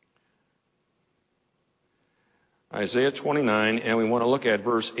 Isaiah 29, and we want to look at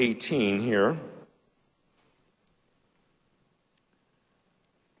verse 18 here.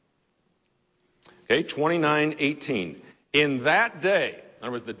 Okay, 29:18. In that day, in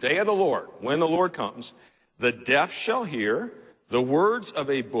other words, the day of the Lord, when the Lord comes, the deaf shall hear the words of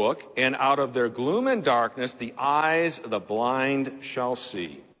a book, and out of their gloom and darkness the eyes of the blind shall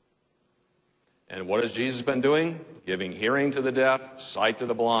see. And what has Jesus been doing? Giving hearing to the deaf, sight to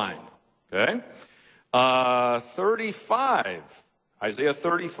the blind. Okay? 35, Isaiah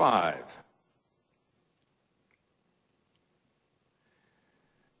 35.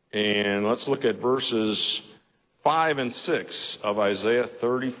 And let's look at verses 5 and 6 of Isaiah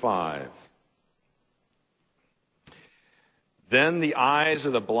 35. Then the eyes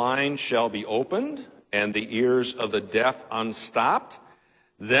of the blind shall be opened, and the ears of the deaf unstopped.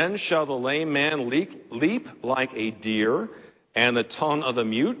 Then shall the lame man leap like a deer, and the tongue of the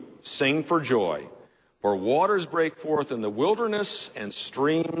mute sing for joy. For waters break forth in the wilderness, and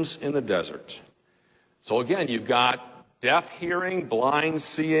streams in the desert. So again, you've got deaf hearing, blind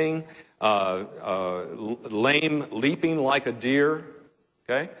seeing, lame leaping like a deer.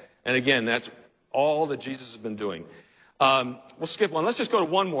 Okay? And again, that's all that Jesus has been doing. We'll skip one. Let's just go to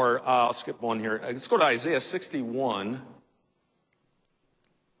one more. I'll skip one here. Let's go to Isaiah 61.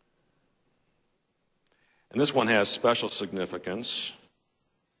 And this one has special significance.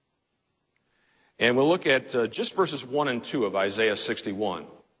 And we'll look at just verses 1 and 2 of Isaiah 61.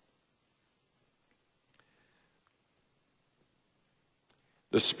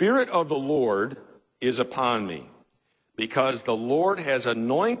 The Spirit of the Lord is upon me, because the Lord has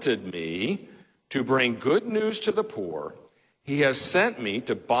anointed me to bring good news to the poor. He has sent me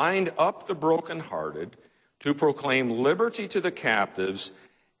to bind up the brokenhearted, to proclaim liberty to the captives,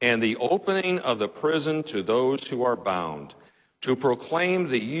 and the opening of the prison to those who are bound, to proclaim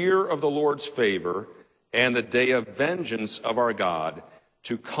the year of the Lord's favor and the day of vengeance of our God,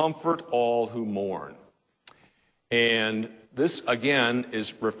 to comfort all who mourn. And this, again,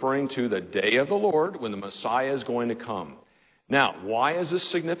 is referring to the day of the Lord when the Messiah is going to come. Now, why is this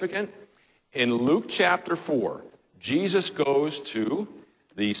significant? In Luke chapter 4, Jesus goes to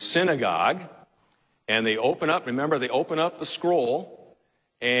the synagogue, and they open up, remember, they open up the scroll,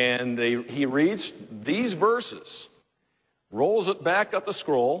 and he reads these verses, rolls it back up the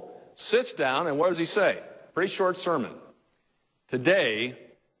scroll, sits down, and what does he say? Pretty short sermon. Today,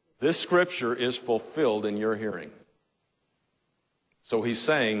 this scripture is fulfilled in your hearing. So he's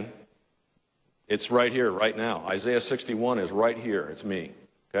saying, it's right here, right now. Isaiah 61 is right here. It's me.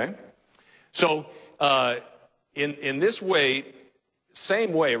 Okay? So, in this way,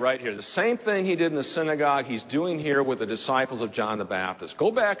 same way right here, the same thing he did in the synagogue, he's doing here with the disciples of John the Baptist.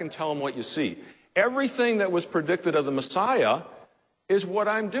 Go back and tell them what you see. Everything that was predicted of the Messiah is what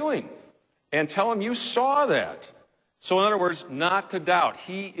I'm doing. And tell them you saw that. So in other words, not to doubt.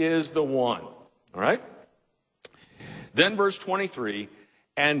 He is the one. All right? Then verse 23,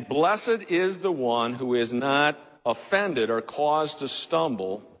 and blessed is the one who is not offended or caused to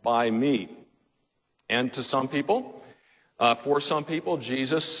stumble by me. And to some people, for some people,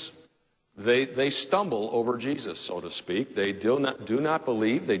 Jesus, they stumble over Jesus, so to speak. They do not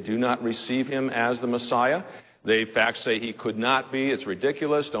believe. They do not receive him as the Messiah. They, in fact, say he could not be. It's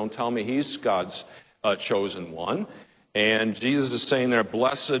ridiculous. Don't tell me he's God's chosen one. And Jesus is saying there,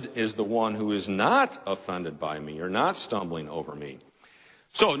 blessed is the one who is not offended by me or not stumbling over me.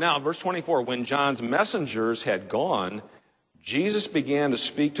 So now, verse 24, when John's messengers had gone, Jesus began to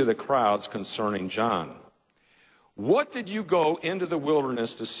speak to the crowds concerning John. What did you go into the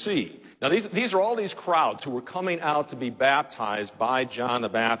wilderness to see? Now, these are all these crowds who were coming out to be baptized by John the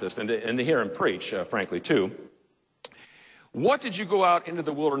Baptist and to hear him preach, frankly, too. What did you go out into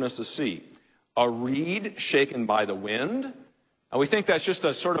the wilderness to see? A reed shaken by the wind? And we think that's just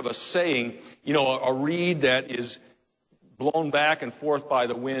a sort of a saying, you know, a reed that is blown back and forth by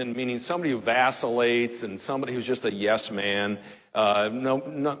the wind, meaning somebody who vacillates and somebody who's just a yes man.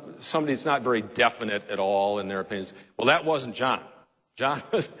 Somebody that's not very definite at all in their opinions. Well, that wasn't John. John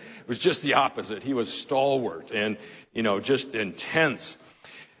was just the opposite. He was stalwart and, you know, just intense.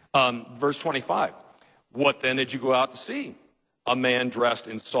 Verse 25, what then did you go out to see? A man dressed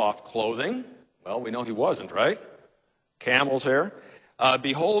in soft clothing? Well, we know he wasn't, right? Camel's hair.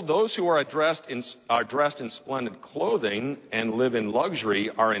 Behold, those who are dressed in splendid clothing and live in luxury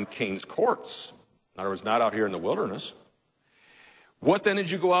are in king's courts. In other words, not out here in the wilderness. What then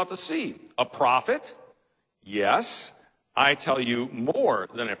did you go out to see? A prophet? Yes, I tell you, more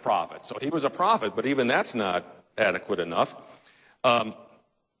than a prophet. So he was a prophet, but even that's not adequate enough.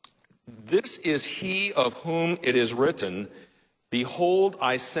 This is he of whom it is written, behold,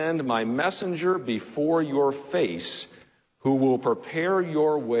 I send my messenger before your face, who will prepare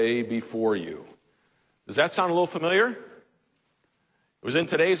your way before you. Does that sound a little familiar? It was in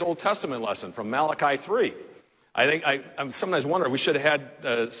today's Old Testament lesson from Malachi 3. I sometimes wonder, we should have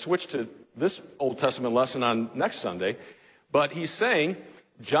had switched to this Old Testament lesson on next Sunday. But he's saying,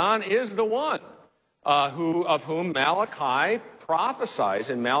 John is the one of whom Malachi prophesies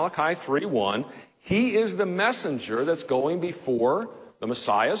in Malachi 3:1. He is the messenger that's going before the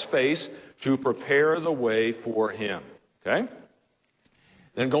Messiah's face to prepare the way for him. Okay?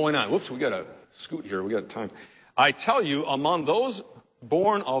 Then going on. Whoops, we got to scoot here. We got time. I tell you, among those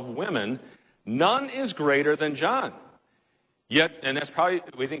born of women, none is greater than John. Yet, and that's probably,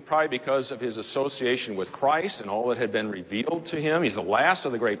 we think probably because of his association with Christ and all that had been revealed to him. He's the last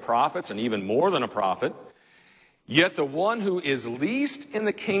of the great prophets and even more than a prophet. Yet the one who is least in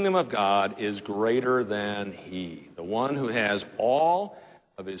the kingdom of God is greater than he. The one who has all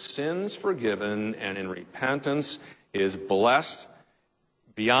of his sins forgiven and in repentance is blessed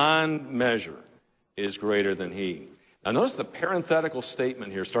beyond measure is greater than he. Now notice the parenthetical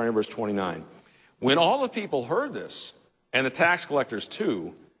statement here, starting in verse 29. When all the people heard this, and the tax collectors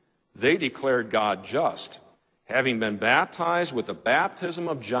too, they declared God just, having been baptized with the baptism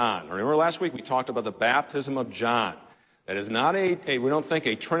of John. Remember last week we talked about the baptism of John. That is not we don't think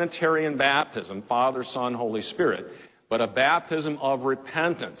a Trinitarian baptism, Father, Son, Holy Spirit, but a baptism of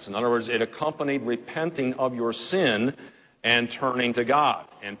repentance. In other words, it accompanied repenting of your sin and turning to God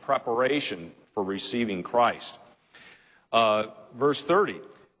and preparation for receiving Christ. verse 30.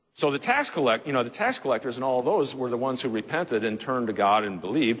 So the tax collectors and all of those were the ones who repented and turned to God and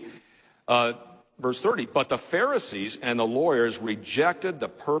believed. Verse 30, but the Pharisees and the lawyers rejected the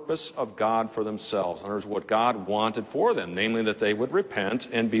purpose of God for themselves. In other words, what God wanted for them, namely that they would repent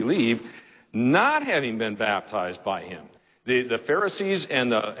and believe, not having been baptized by him. The Pharisees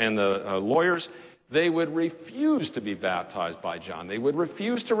and the lawyers, they would refuse to be baptized by John. They would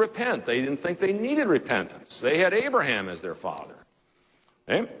refuse to repent. They didn't think they needed repentance. They had Abraham as their father.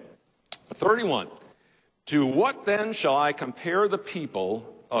 Okay? 31, to what then shall I compare the people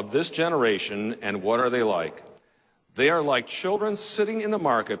of this generation, and what are they like? They are like children sitting in the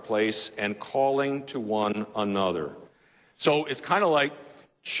marketplace and calling to one another. So it's kind of like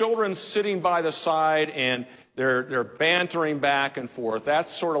children sitting by the side and they're bantering back and forth.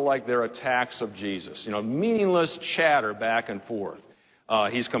 That's sort of like their attacks of Jesus. Meaningless chatter back and forth.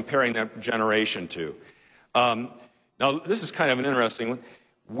 He's comparing that generation to. Now, this is kind of an interesting one.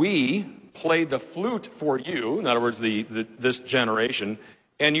 We played the flute for you, in other words, this generation,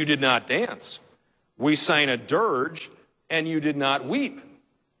 and you did not dance. We sang a dirge, and you did not weep.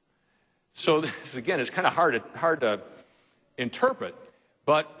 So this, again, is kind of hard to interpret,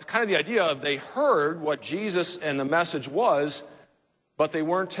 but kind of the idea of they heard what Jesus and the message was, but they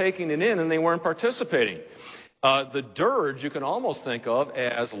weren't taking it in and they weren't participating. The dirge you can almost think of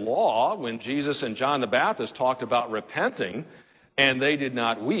as law, when Jesus and John the Baptist talked about repenting, and they did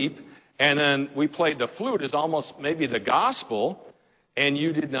not weep. And then we played the flute as almost maybe the gospel, and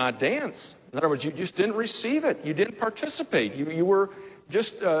you did not dance. In other words, you just didn't receive it. You didn't participate. You were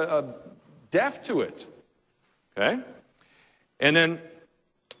just deaf to it. Okay? And then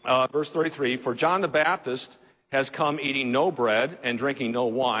verse 33, for John the Baptist has come eating no bread and drinking no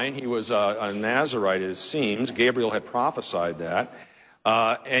wine. He was a Nazarite, it seems. Gabriel had prophesied that.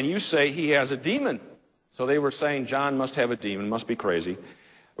 And you say he has a demon. So they were saying John must have a demon, must be crazy.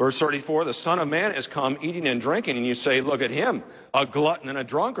 Verse 34, the Son of Man has come eating and drinking, and you say, look at him, a glutton and a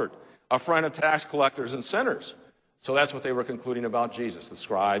drunkard, a friend of tax collectors and sinners. So that's what they were concluding about Jesus, the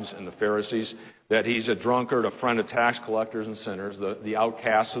scribes and the Pharisees, that he's a drunkard, a friend of tax collectors and sinners, the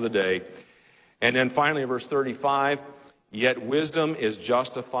outcasts of the day. And then finally, verse 35, yet wisdom is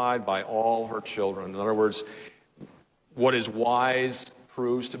justified by all her children. In other words, what is wise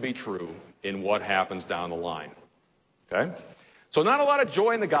proves to be true in what happens down the line. Okay? So not a lot of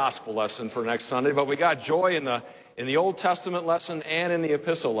joy in the gospel lesson for next Sunday, but we got joy in the Old Testament lesson and in the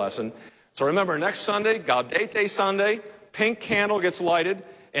epistle lesson. So remember, next Sunday, Gaudete Sunday, pink candle gets lighted,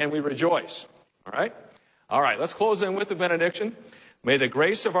 and we rejoice. All right? All right, let's close in with the benediction. May the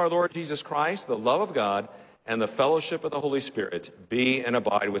grace of our Lord Jesus Christ, the love of God, and the fellowship of the Holy Spirit be and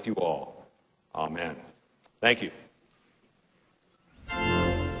abide with you all. Amen. Thank you.